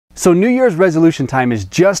So New Year's resolution time is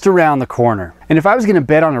just around the corner. And if I was going to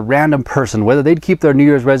bet on a random person whether they'd keep their New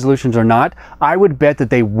Year's resolutions or not, I would bet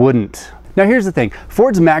that they wouldn't. Now here's the thing,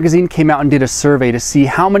 Forbes magazine came out and did a survey to see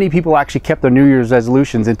how many people actually kept their New Year's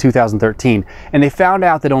resolutions in 2013, and they found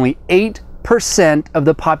out that only 8% of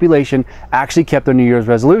the population actually kept their New Year's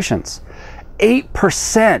resolutions.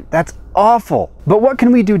 8%, that's awful. But what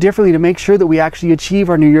can we do differently to make sure that we actually achieve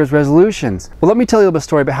our New Year's resolutions? Well, let me tell you a little bit of a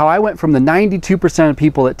story about how I went from the 92% of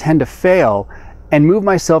people that tend to fail and move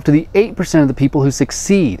myself to the 8% of the people who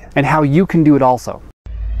succeed, and how you can do it also.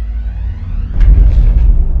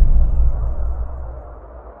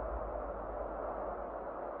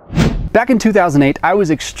 Back in 2008, I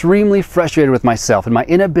was extremely frustrated with myself and my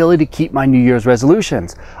inability to keep my New Year's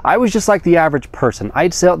resolutions. I was just like the average person.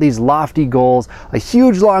 I'd set out these lofty goals, a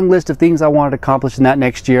huge long list of things I wanted to accomplish in that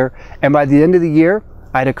next year, and by the end of the year,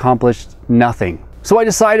 I'd accomplished nothing. So I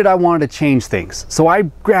decided I wanted to change things. So I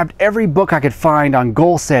grabbed every book I could find on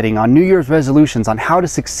goal setting, on New Year's resolutions, on how to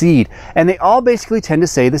succeed, and they all basically tend to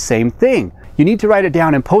say the same thing. You need to write it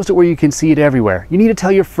down and post it where you can see it everywhere. You need to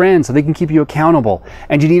tell your friends so they can keep you accountable.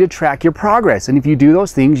 And you need to track your progress. And if you do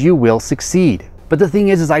those things, you will succeed. But the thing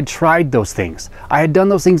is I tried those things. I had done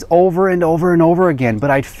those things over and over and over again,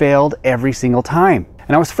 but I'd failed every single time.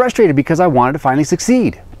 And I was frustrated because I wanted to finally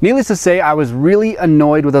succeed. Needless to say, I was really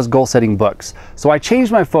annoyed with those goal-setting books. So I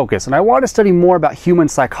changed my focus and I wanted to study more about human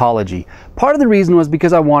psychology. Part of the reason was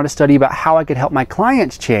because I wanted to study about how I could help my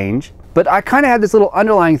clients change. But I kind of had this little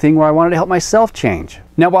underlying thing where I wanted to help myself change.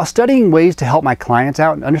 Now, while studying ways to help my clients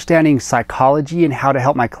out and understanding psychology and how to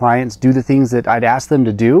help my clients do the things that I'd asked them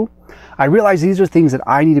to do, I realized these are things that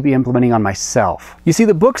I need to be implementing on myself. You see,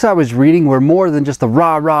 the books I was reading were more than just the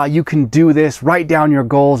rah-rah, you can do this, write down your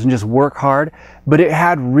goals and just work hard, but it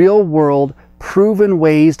had real-world, proven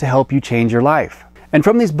ways to help you change your life. And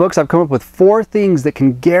from these books, I've come up with 4 things that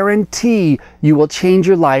can guarantee you will change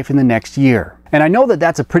your life in the next year. And I know that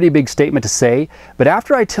that's a pretty big statement to say, but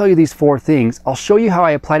after I tell you these 4 things, I'll show you how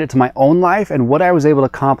I applied it to my own life and what I was able to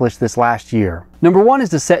accomplish this last year. Number 1 is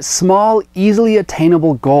to set small, easily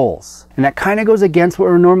attainable goals. And that kind of goes against what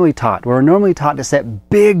we're normally taught. We're normally taught to set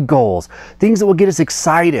big goals, things that will get us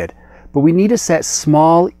excited. But we need to set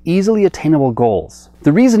small, easily attainable goals.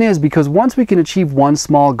 The reason is because once we can achieve one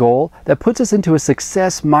small goal, that puts us into a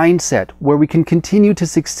success mindset where we can continue to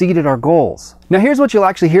succeed at our goals. Now here's what you'll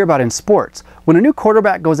actually hear about in sports. When a new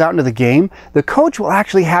quarterback goes out into the game, the coach will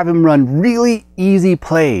actually have him run really easy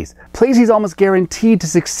plays. Plays he's almost guaranteed to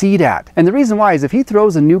succeed at. And the reason why is if he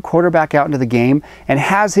throws a new quarterback out into the game and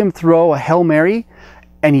has him throw a Hail Mary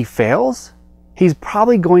and he fails, he's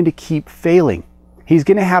probably going to keep failing. He's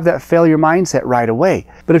going to have that failure mindset right away.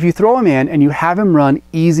 But if you throw him in and you have him run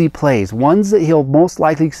easy plays, ones that he'll most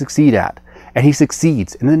likely succeed at, and he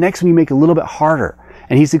succeeds, and then the next one you make a little bit harder,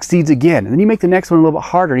 and he succeeds again, and then you make the next one a little bit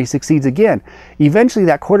harder, and he succeeds again, eventually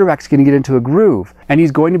that quarterback's going to get into a groove, and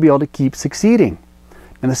he's going to be able to keep succeeding.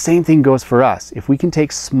 And the same thing goes for us. If we can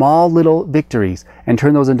take small little victories and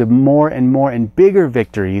turn those into more and bigger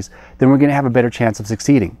victories, then we're going to have a better chance of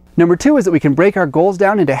succeeding. Number 2 is that we can break our goals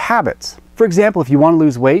down into habits. For example, if you want to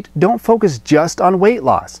lose weight, don't focus just on weight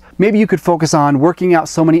loss. Maybe you could focus on working out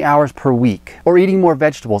so many hours per week, or eating more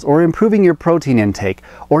vegetables, or improving your protein intake,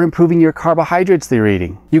 or improving your carbohydrates that you're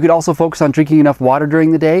eating. You could also focus on drinking enough water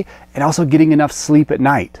during the day, and also getting enough sleep at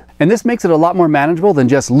night. And this makes it a lot more manageable than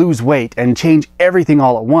just lose weight and change everything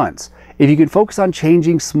all at once. If you can focus on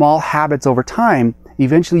changing small habits over time,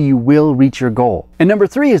 eventually you will reach your goal. And number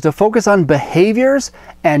 3 is to focus on behaviors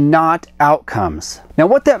and not outcomes. Now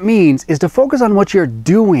what that means is to focus on what you're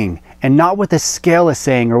doing and not what the scale is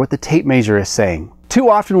saying or what the tape measure is saying. Too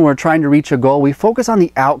often when we're trying to reach a goal, we focus on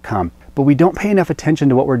the outcome, but we don't pay enough attention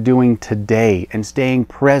to what we're doing today and staying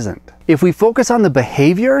present. If we focus on the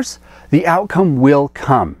behaviors, the outcome will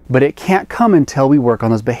come, but it can't come until we work on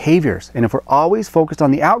those behaviors. And if we're always focused on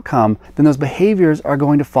the outcome, then those behaviors are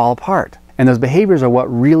going to fall apart. And those behaviors are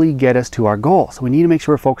what really get us to our goal. So we need to make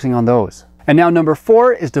sure we're focusing on those. And now number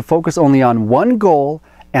 4 is to focus only on one goal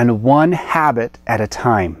and one habit at a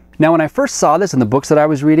time. Now when I first saw this in the books that I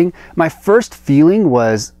was reading, my first feeling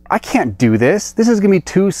was, I can't do this. This is going to be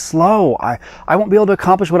too slow. I won't be able to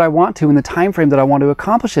accomplish what I want to in the time frame that I want to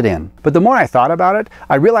accomplish it in. But the more I thought about it,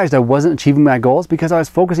 I realized I wasn't achieving my goals because I was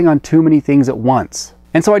focusing on too many things at once.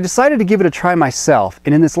 And so I decided to give it a try myself,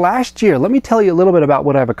 and in this last year, let me tell you a little bit about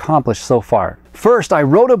what I've accomplished so far. First, I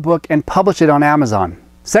wrote a book and published it on Amazon.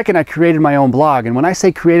 Second, I created my own blog, and when I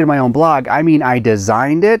say created my own blog, I mean I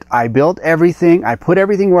designed it, I built everything, I put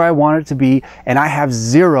everything where I want it to be, and I have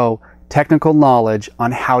 0 technical knowledge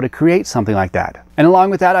on how to create something like that. And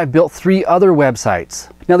along with that, I've built 3 other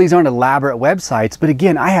websites. Now, these aren't elaborate websites, but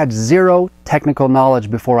again, I had 0 technical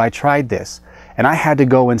knowledge before I tried this. And I had to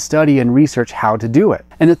go and study and research how to do it.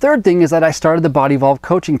 And the third thing is that I started the Bod-e-Volv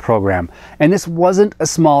coaching program. And this wasn't a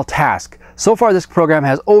small task. So far, this program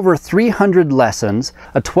has over 300 lessons,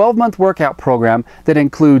 a 12-month workout program that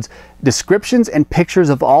includes descriptions and pictures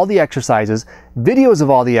of all the exercises, videos of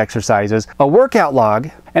all the exercises, a workout log,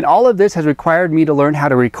 and all of this has required me to learn how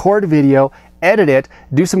to record video, edit it,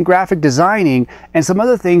 do some graphic designing, and some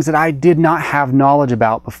other things that I did not have knowledge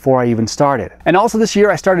about before I even started. And also this year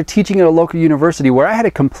I started teaching at a local university where I had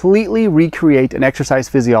to completely recreate an exercise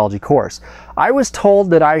physiology course. I was told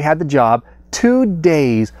that I had the job 2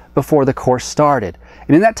 days before the course started.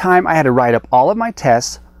 And in that time I had to write up all of my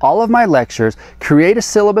tests, all of my lectures, create a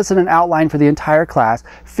syllabus and an outline for the entire class,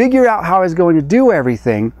 figure out how I was going to do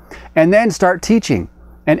everything, and then start teaching.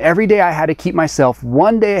 And every day I had to keep myself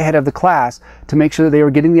 1 day ahead of the class to make sure that they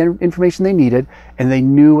were getting the information they needed and they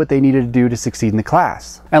knew what they needed to do to succeed in the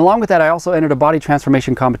class. And along with that, I also entered a body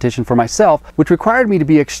transformation competition for myself, which required me to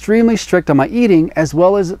be extremely strict on my eating as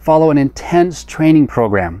well as follow an intense training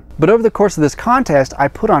program. But over the course of this contest, I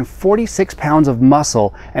put on 46 pounds of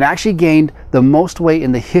muscle and actually gained the most weight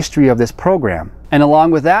in the history of this program. And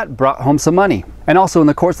along with that, brought home some money. And also in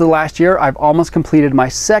the course of the last year, I've almost completed my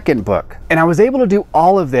 2nd book. And I was able to do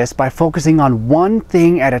all of this by focusing on one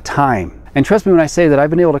thing at a time. And trust me when I say that I've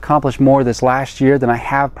been able to accomplish more this last year than I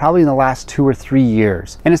have probably in the last 2 or 3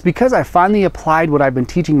 years. And it's because I finally applied what I've been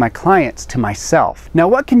teaching my clients to myself. Now,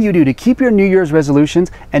 what can you do to keep your New Year's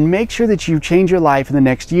resolutions and make sure that you change your life in the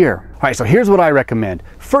next year? All right, so here's what I recommend.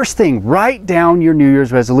 First thing, write down your New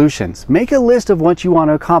Year's resolutions. Make a list of what you want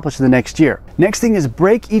to accomplish in the next year. Next thing is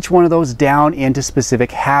break each one of those down into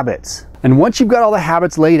specific habits. And once you've got all the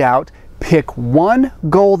habits laid out, pick one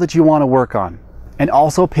goal that you want to work on. And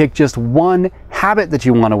also pick just one habit that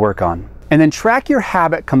you want to work on. And then track your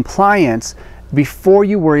habit compliance before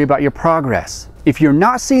you worry about your progress. If you're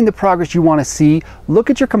not seeing the progress you want to see,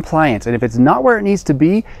 look at your compliance. And if it's not where it needs to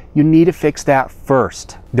be, you need to fix that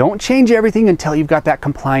first. Don't change everything until you've got that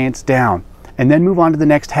compliance down. And then move on to the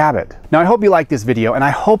next habit. Now, I hope you liked this video, and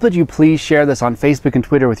I hope that you please share this on Facebook and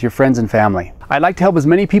Twitter with your friends and family. I'd like to help as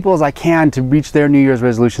many people as I can to reach their New Year's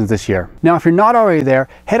resolutions this year. Now, if you're not already there,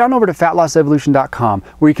 head on over to fatlossevolution.com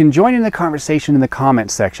where you can join in the conversation in the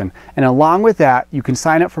comments section. And along with that, you can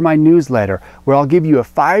sign up for my newsletter where I'll give you a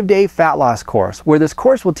 5-day fat loss course, where this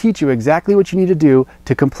course will teach you exactly what you need to do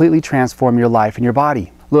to completely transform your life and your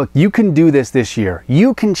body. Look, you can do this year.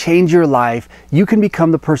 You can change your life. You can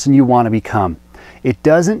become the person you want to become. It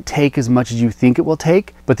doesn't take as much as you think it will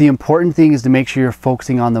take, but the important thing is to make sure you're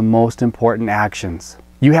focusing on the most important actions.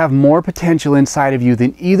 You have more potential inside of you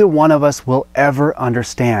than either one of us will ever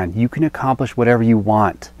understand. You can accomplish whatever you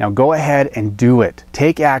want. Now go ahead and do it.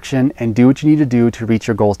 Take action and do what you need to do to reach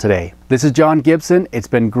your goals today. This is John Gibson. It's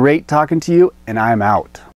been great talking to you, and I'm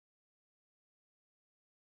out.